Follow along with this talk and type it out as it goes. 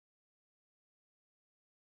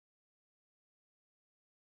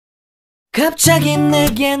갑자기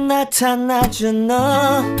내게 나타나준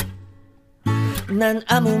너, 난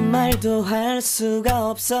아무 말도 할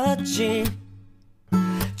수가 없었지.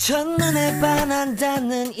 첫눈에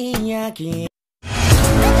반한다는 이야기.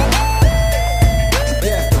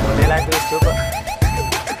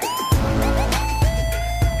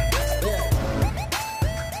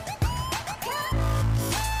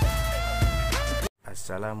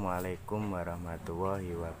 Assalamualaikum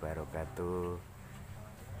warahmatullahi wabarakatuh.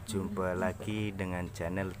 Jumpa lagi dengan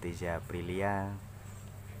channel Tisha Aprilia.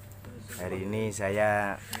 Hari ini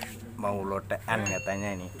saya mau lotean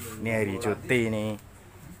katanya nih. Ini hari cuti nih.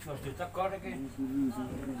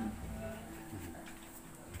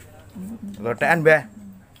 Lotean, Mbah.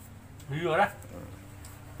 Iya lah.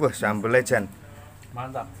 Wah, sambelnya Jan.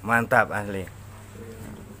 Mantap. Mantap asli.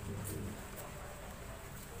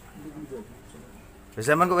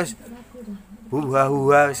 Bisa man kok wis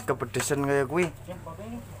huha-huha wis kepedesan kaya kuwi.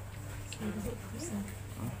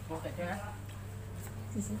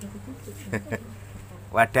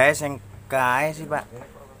 Wadahe sing kae sih, Pak.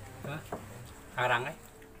 Arang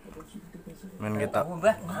Men ketok.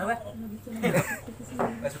 Mbah, Mbah.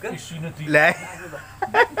 Wes juga isine di. Lah.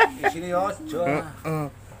 Isine ojo.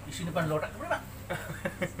 Isine pan lorak, Pak.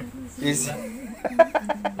 Isi.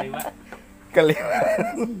 Lewat. Kelewat.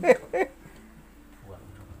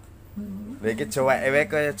 Iki cowek ewe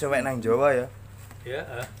kaya cowek nang Jawa ya. Ya,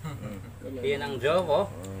 heeh. Piye nang Jawa?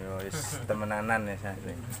 Ya wis temenanan ya saya.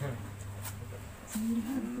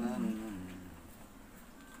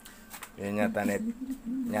 Ya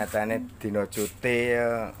nyatane dina cuti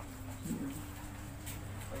ya.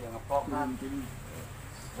 Ya ngeplok kan.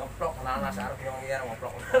 Ngeplok nanas arep wong liya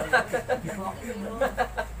ngeplok.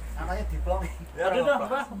 Anaknya diplok. Ya udah,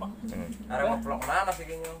 Pak. Arep ngeplok nanas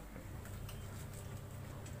iki nyong.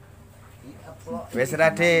 Wis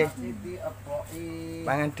ra, De.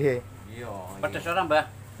 Pangan, De. Iya. Pedes ora, Mbah?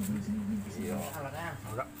 Iya.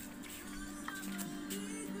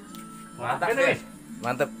 Mantap, De.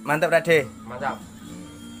 Mantap ra, De. Mantap.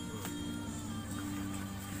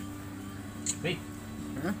 Wih.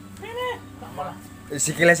 Ini tak malah.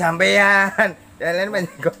 Sikile sampean. Jalan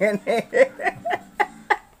menjengok ngene.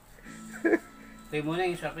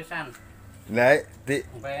 Timune ngisor pisan. Lah, Dik.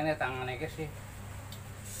 Umpene tangane iki sih.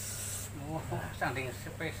 Wah, sanding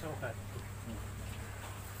spesial.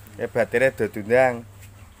 Ya batire do tundang.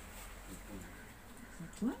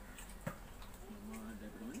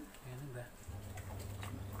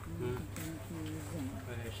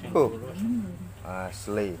 Oh.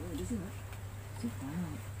 Asli.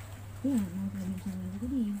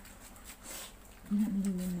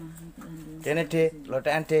 Kene, De,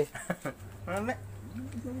 lotean, De. Mana?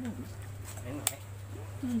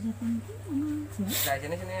 Nah,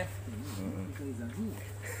 sini ya.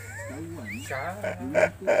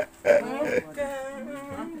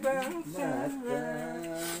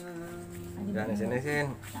 Jangan sini sin.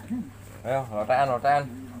 Ayo, lotean.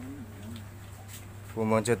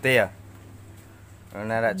 Mau cuti ya?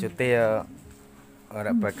 Nek cuti ya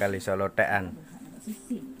ora bakal iso lotean.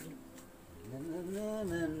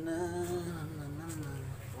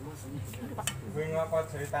 Kuwi ngapa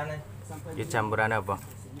ceritane? Iki campuran apa?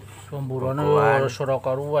 Campuran ora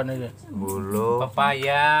karuan iki. Bulu,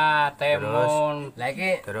 Pepaya, timun. Lah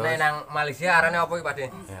iki terus. nek nang Malaysia arane apa iki, Pak De?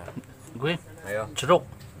 ya. Kuwi Ayo. jeruk.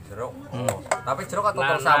 Jeruk. Tapi jeruk atau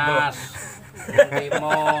tol Nanas, sambel?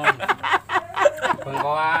 timun.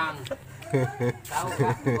 Bengkoang. Tahu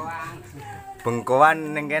Pak, bengkoang. Bengkoan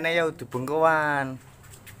ning kene ya udu bengkoan.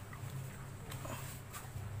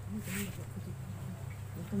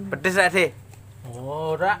 Pedes ra, De?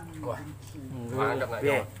 Ora. Wah. Mantap enggak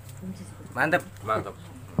Piye? ya? Mantep. Mantap.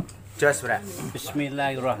 Jos, Bra.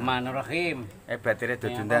 Bismillahirrahmanirrahim. Batire do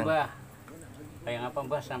Kayak apa, tundang. Mbah? Kayak apa,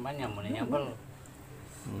 Mbah? Sampai nyambel.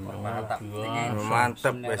 Mantap.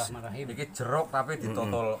 Mantep wis. Bismillahirrahmanirrahim. Iki jeruk tapi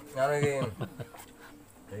ditotol. Ngono iki.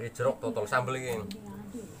 Iki jeruk totol sambel iki.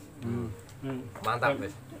 Mantap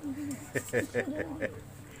wis.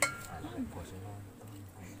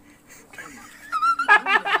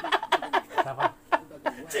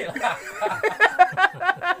 Siapa?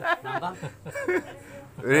 Nonton?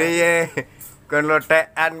 Iya. Kon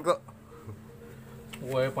lotean kok.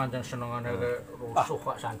 Kowe pancen senengane rusuh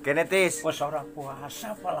kok san. Kene, Tis. Wis ora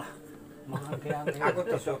puasa apalah. Mangke-angke. Aku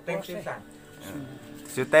tuh syuting pisan.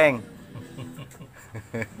 Syuting.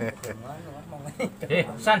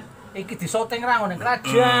 San, iki disoteng ra ngene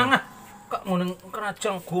kerajang. Kok ngene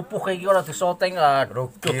kerajang gopuh iki ora disoteng.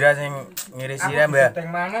 Rugi ra sing ngirisi ra, Mbah. Syuting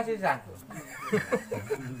mana sih, San?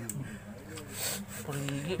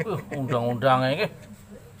 Iki undang-undang iki.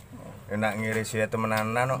 Enak ngirisi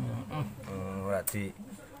temenanan kok. Ora di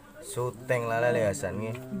Syuting lala le Hasan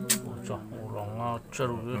iki. Bocah kurang ajar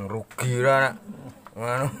kuwi. Rugi ra nak.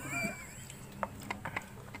 Ngono.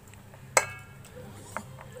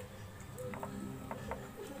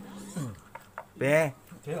 Be.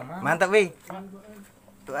 Mantap wi.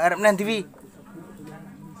 Tuh arep nanti wi.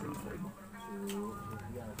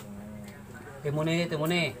 Timune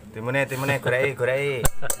goreki.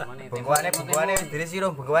 Bengkuane diri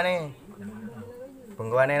siro bengkuane.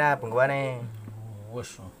 Bengkuane.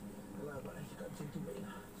 Wes.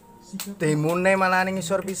 Timune malah ning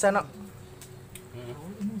ngisor pisan kok.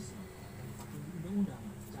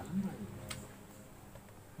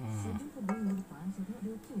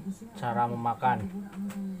 Cara memakan.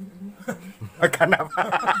 Makan apa?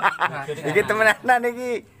 Iki temenan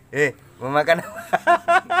iki. Memakan apa?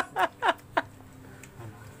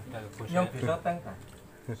 Nyong disoteng ta.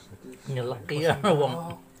 Nyeleki ya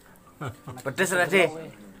wong. Pedes ra, Dik?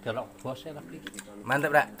 Delok bose lagi.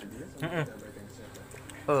 Mantap, Rak.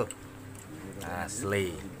 Oh.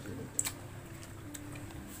 Asli.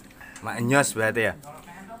 Maknyos berarti ya.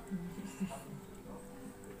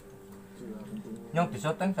 Nyong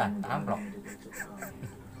disoteng ta, amplok.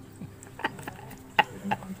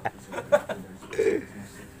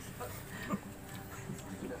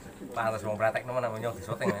 Pantes wong pratek nemen apa nyong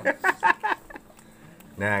disoteng ya.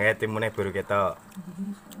 Nah, kayak timune baru ketok.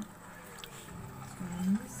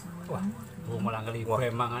 Wah, malah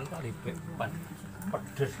ngelibe mangan kali pan.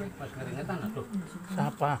 Pedes kuwi pas keringetan aduh.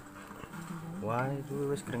 Siapa? Wah,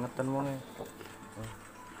 itu wis keringetan wonge.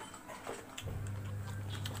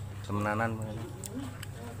 Semenanan mene.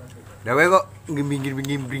 Lah kowe kok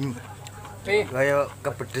ngimbing-ngimbing. Kaya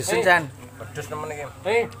kepedesan, San. Pedes nemen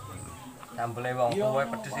iki. Sambele wong tuwa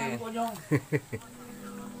pedes iki.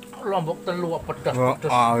 Lombok telu kok pedes.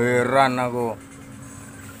 Heran aku.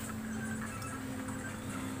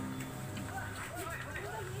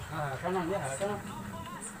 Sana ya, sana.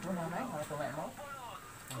 Mana naik kalau tuwek mau?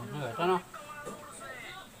 Sana.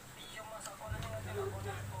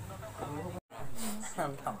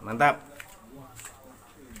 Mantap.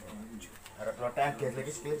 Harap Lotean guys lagi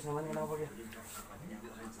sekali sama nih kenapa ya?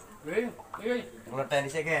 Wih. Lotean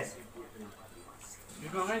dhisik, guys.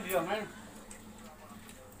 Diangan.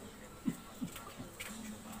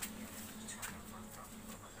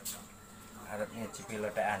 Harap nyicipi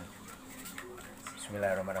Lotean.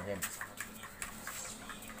 Bismillahirrahmanirrahim.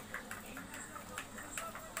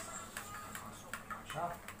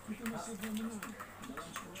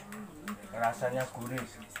 Rasanya gurih.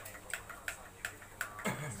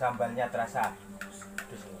 Sambalnya terasa.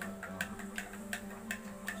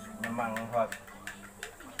 Memang hot.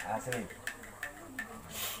 Asli.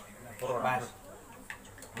 Pas.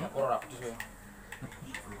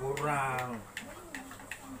 Kurang.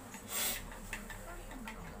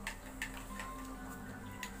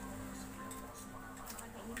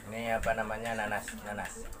 Ini apa namanya nanas.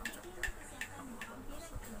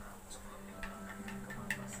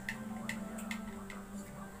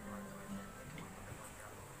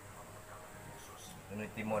 Ini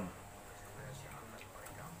timun.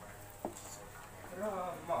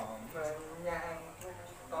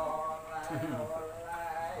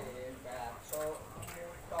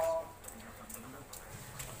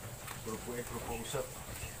 Kerupuk usap.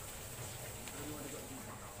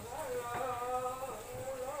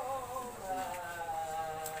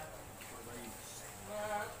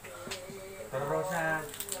 Terusan.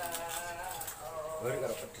 Baru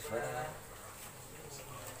kalau pedes banget.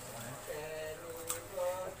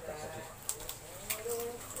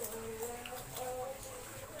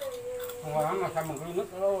 Wah, masa mengkeringet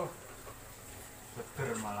lho. Seger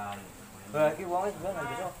malah. Bagi wongnya juga nggak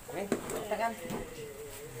bisa. Nih, tekan.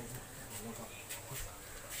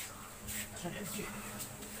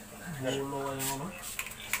 Mulu yang ngono.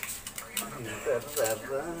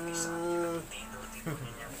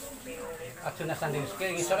 Ajune sanding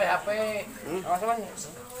skill iki sore HP. Awas Mas.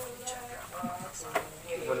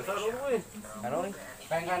 Boleh tahu kuwi. Karo nih.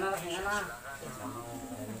 Pengen kanan.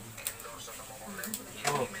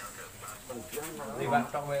 Oh. Liwat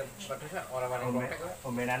tok wae pedes ora wani kompek wae.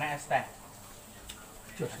 Ombenane es teh.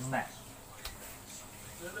 Jus teh.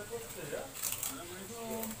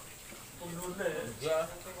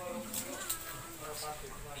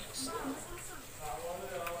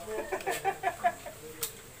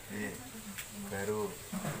 Baru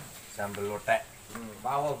sambal lotek.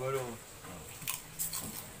 Bawa baru.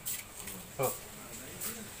 Oh.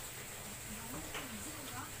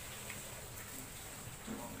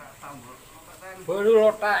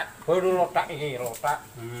 Baru lotak iki, lotak.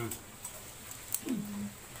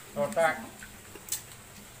 Lotak.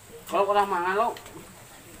 Kalau kurang mangan lo.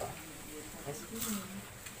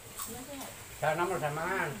 Saya nomor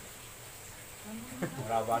samaan.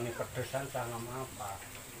 Ora wani pedesan sangam apa.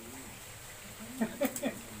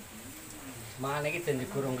 Mangan iki den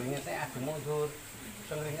digorong keringet adem mundur.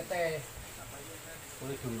 Sing keringet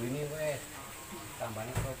kuwi dumbine wis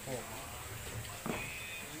tambane kerupuk.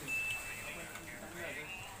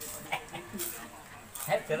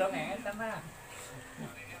 Jerong ngenget sama.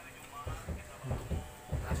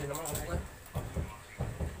 Kasih nama kerupuknya.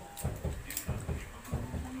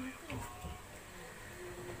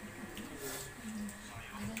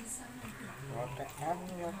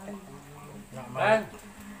 Bang.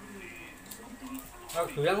 Aku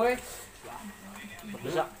doyan kowe.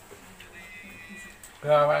 Bisa.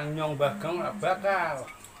 Gawan nyong bagong ora bakal.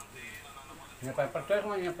 Nyepet pedes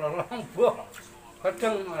mau nyeplok lombok.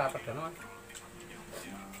 Gedeng ora pedes.